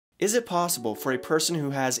Is it possible for a person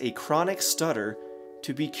who has a chronic stutter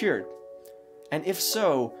to be cured? And if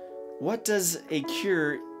so, what does a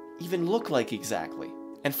cure even look like exactly?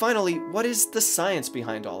 And finally, what is the science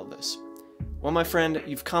behind all of this? Well, my friend,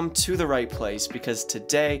 you've come to the right place, because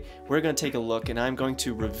today we're going to take a look and I'm going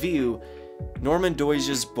to review Norman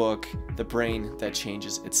Doidge's book, The Brain That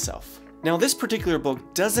Changes Itself. Now, this particular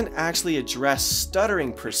book doesn't actually address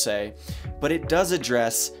stuttering per se, but it does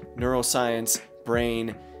address neuroscience,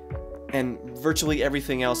 brain, and virtually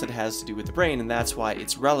everything else that has to do with the brain, and that's why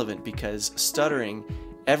it's relevant, because stuttering,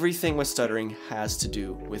 everything with stuttering has to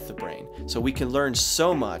do with the brain. So we can learn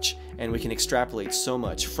so much and we can extrapolate so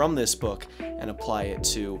much from this book and apply it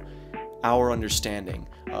to our understanding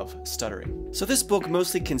of stuttering. So this book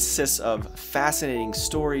mostly consists of fascinating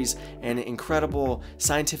stories and incredible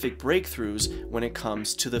scientific breakthroughs when it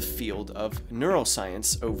comes to the field of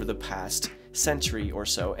neuroscience over the past century or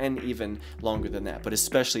so, and even longer than that, but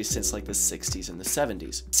especially since like the 60s and the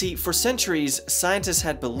 70s. See, for centuries, scientists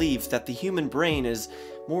had believed that the human brain is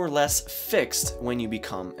more or less fixed when you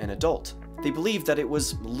become an adult. They believed that it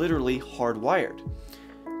was literally hardwired.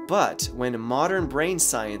 But when modern brain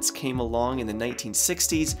science came along in the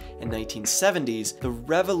 1960s and 1970s, the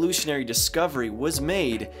revolutionary discovery was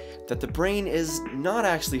made that the brain is not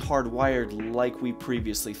actually hardwired like we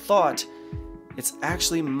previously thought. It's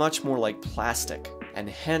actually much more like plastic, and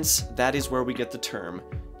hence that is where we get the term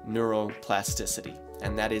neuroplasticity.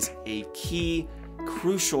 And that is a key,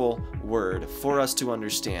 crucial word for us to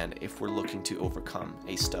understand if we're looking to overcome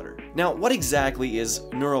a stutter. Now, what exactly is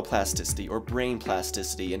neuroplasticity or brain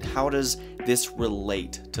plasticity, and how does this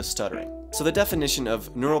relate to stuttering? So the definition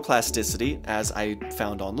of neuroplasticity, as I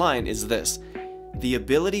found online, is this: the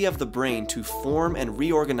ability of the brain to form and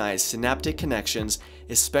reorganize synaptic connections,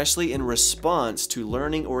 especially in response to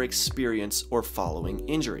learning or experience or following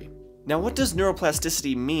injury. Now, what does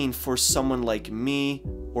neuroplasticity mean for someone like me,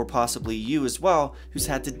 or possibly you as well, who's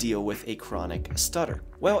had to deal with a chronic stutter?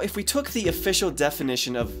 Well, if we took the official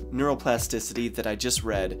definition of neuroplasticity that I just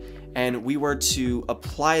read, and we were to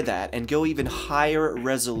apply that and go even higher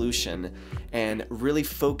resolution and really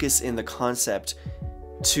focus in the concept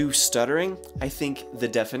to stuttering, I think the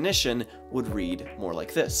definition would read more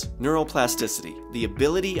like this: neuroplasticity, the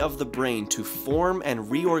ability of the brain to form and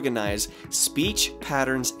reorganize speech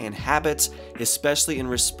patterns and habits, especially in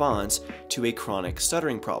response to a chronic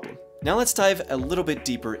stuttering problem. Now let's dive a little bit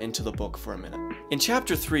deeper into the book for a minute. In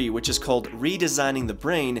chapter 3, which is called Redesigning the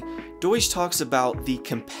Brain, Doidge talks about the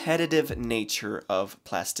competitive nature of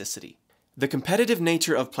plasticity. The competitive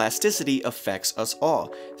nature of plasticity affects us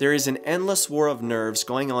all. There is an endless war of nerves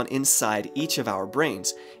going on inside each of our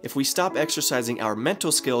brains. If we stop exercising our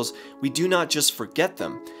mental skills, we do not just forget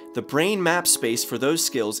them. The brain map space for those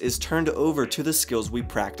skills is turned over to the skills we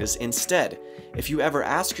practice instead. If you ever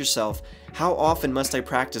ask yourself, how often must I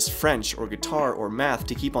practice French or guitar or math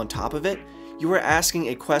to keep on top of it? You are asking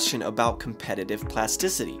a question about competitive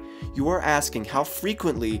plasticity. You are asking how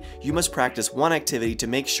frequently you must practice one activity to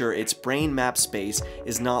make sure its brain map space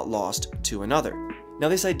is not lost to another. Now,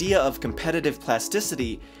 this idea of competitive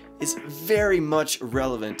plasticity is very much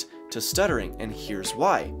relevant to stuttering, and here's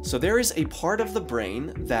why. So there is a part of the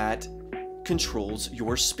brain that controls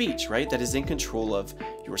your speech, right? That is in control of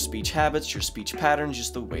your speech habits, your speech patterns,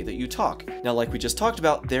 just the way that you talk. Now, like we just talked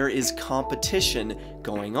about, there is competition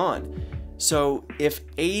going on. So if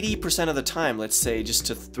 80% of the time, let's say, just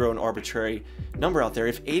to throw an arbitrary number out there,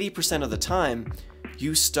 if 80% of the time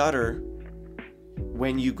you stutter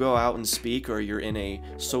when you go out and speak or you're in a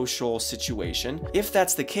social situation, if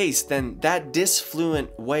that's the case, then that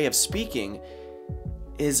disfluent way of speaking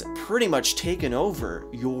is pretty much taken over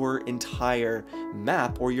your entire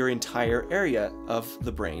map or your entire area of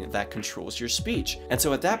the brain that controls your speech. And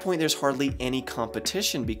so at that point, there's hardly any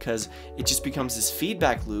competition, because it just becomes this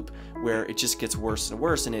feedback loop where it just gets worse and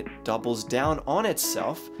worse, and it doubles down on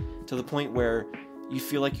itself to the point where you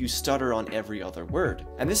feel like you stutter on every other word.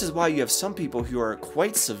 And this is why you have some people who are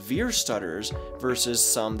quite severe stutterers versus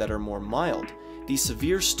some that are more mild. These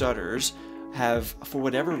severe stutterers have, for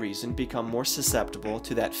whatever reason, become more susceptible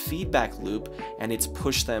to that feedback loop, and it's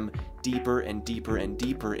pushed them deeper and deeper and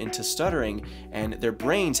deeper into stuttering, and their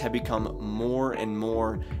brains have become more and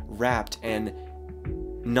more wrapped and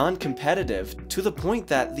non-competitive, to the point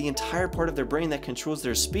that the entire part of their brain that controls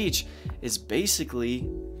their speech is basically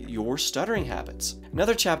your stuttering habits.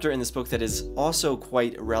 Another chapter in this book that is also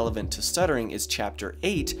quite relevant to stuttering is chapter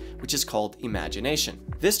 8, which is called Imagination.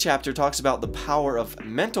 This chapter talks about the power of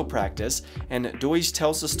mental practice, and Doidge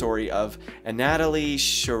tells the story of Anatoly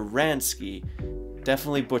Sharansky.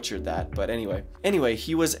 Definitely butchered that, but anyway.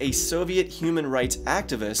 He was a Soviet human rights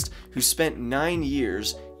activist who spent 9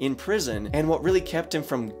 years in prison, and what really kept him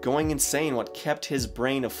from going insane, what kept his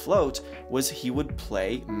brain afloat, was he would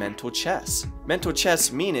play mental chess. Mental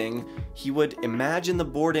chess meaning he would imagine the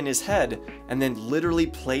board in his head and then literally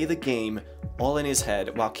play the game all in his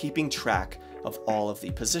head while keeping track of all of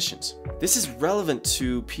the positions. This is relevant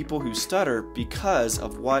to people who stutter because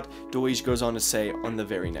of what Doidge goes on to say on the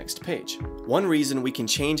very next page. One reason we can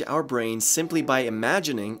change our brains simply by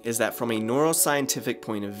imagining is that from a neuroscientific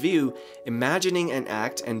point of view, imagining an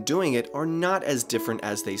act and doing it are not as different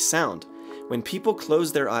as they sound. When people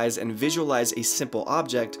close their eyes and visualize a simple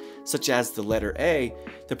object, such as the letter A,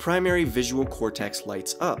 the primary visual cortex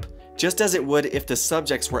lights up, just as it would if the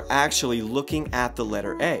subjects were actually looking at the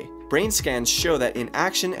letter A. Brain scans show that in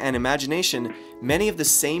action and imagination, many of the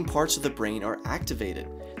same parts of the brain are activated.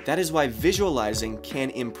 That is why visualizing can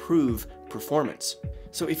improve performance.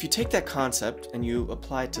 So if you take that concept and you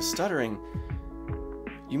apply it to stuttering,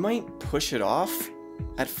 you might push it off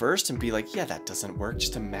at first and be like, yeah, that doesn't work.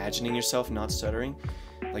 Just imagining yourself not stuttering,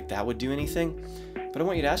 like that would do anything. But I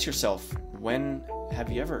want you to ask yourself, when have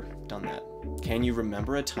you ever done that? Can you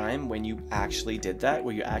remember a time when you actually did that,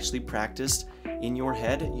 where you actually practiced in your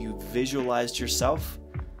head, you visualized yourself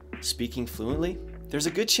speaking fluently? There's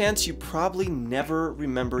a good chance you probably never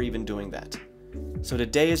remember even doing that. So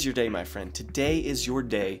today is your day, my friend. Today is your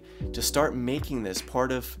day to start making this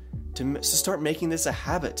to start making this a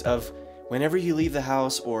habit of whenever you leave the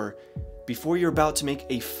house or before you're about to make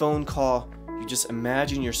a phone call, you just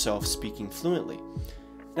imagine yourself speaking fluently.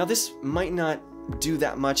 Now this might not do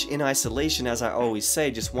that much in isolation, as I always say,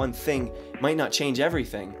 just one thing might not change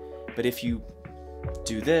everything, but if you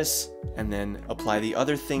do this and then apply the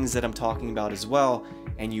other things that I'm talking about as well,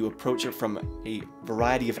 and you approach it from a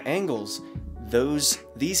variety of angles,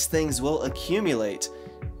 these things will accumulate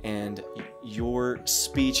and your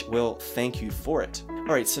speech will thank you for it.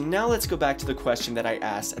 Alright, so now let's go back to the question that I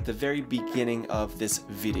asked at the very beginning of this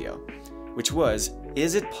video, which was,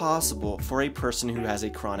 is it possible for a person who has a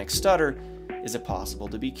chronic stutter, is it possible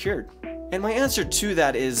to be cured? And my answer to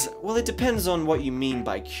that is, well, it depends on what you mean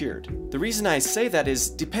by cured. The reason I say that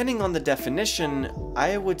is, depending on the definition,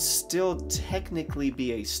 I would still technically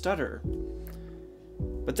be a stutterer.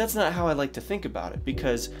 But that's not how I like to think about it,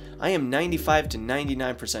 because I am 95 to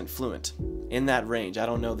 99% fluent. In that range, I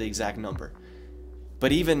don't know the exact number.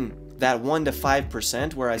 But even that 1 to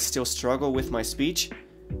 5% where I still struggle with my speech,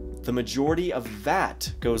 the majority of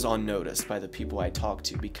that goes unnoticed by the people I talk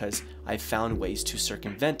to because I've found ways to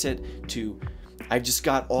circumvent it, I've just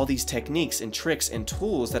got all these techniques and tricks and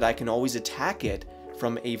tools that I can always attack it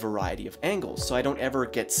from a variety of angles, so I don't ever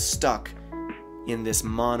get stuck in this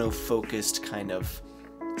mono-focused kind of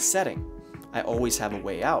setting. I always have a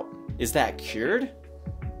way out. Is that cured?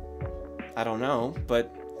 I don't know,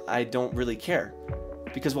 but I don't really care.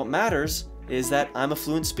 Because what matters is that I'm a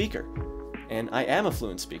fluent speaker. And I am a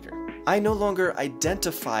fluent speaker. I no longer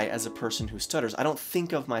identify as a person who stutters. I don't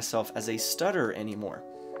think of myself as a stutterer anymore.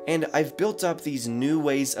 And I've built up these new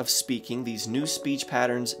ways of speaking, these new speech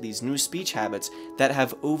patterns, these new speech habits that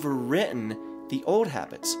have overwritten the old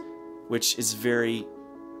habits, which is very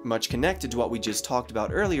much connected to what we just talked about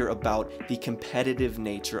earlier about the competitive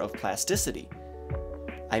nature of plasticity.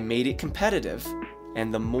 I made it competitive,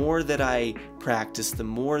 and the more that I practiced, the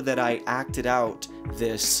more that I acted out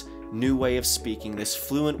this new way of speaking, this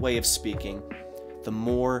fluent way of speaking, the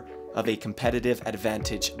more of a competitive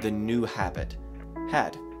advantage the new habit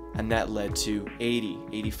had. And that led to 80,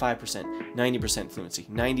 85%, 90% fluency,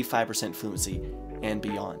 95% fluency, and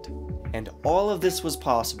beyond. And all of this was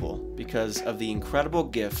possible because of the incredible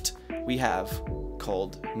gift we have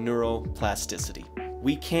called neuroplasticity.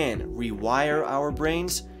 We can rewire our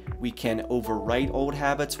brains, we can overwrite old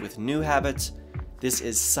habits with new habits. This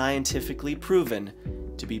is scientifically proven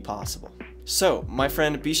to be possible. So, my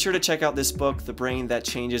friend, be sure to check out this book, The Brain That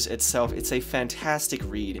Changes Itself. It's a fantastic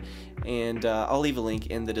read, and I'll leave a link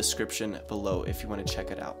in the description below if you want to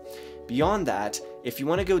check it out. Beyond that, if you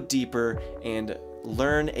want to go deeper and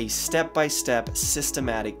learn a step-by-step,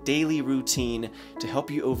 systematic, daily routine to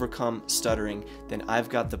help you overcome stuttering, then I've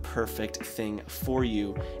got the perfect thing for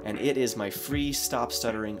you, and it is my free Stop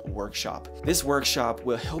Stuttering workshop. This workshop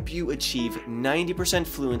will help you achieve 90%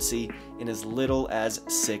 fluency in as little as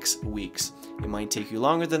 6 weeks. It might take you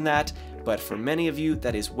longer than that, but for many of you,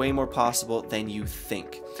 that is way more possible than you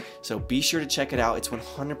think. So be sure to check it out. It's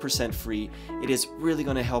 100% free. It is really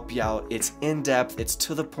going to help you out. It's in-depth, it's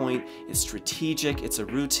to the point, it's strategic, it's a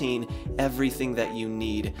routine, everything that you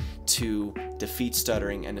need to defeat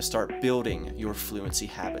stuttering and to start building your fluency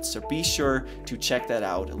habits. So be sure to check that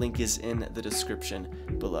out. Link is in the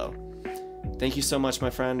description below. Thank you so much,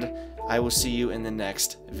 my friend. I will see you in the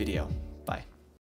next video.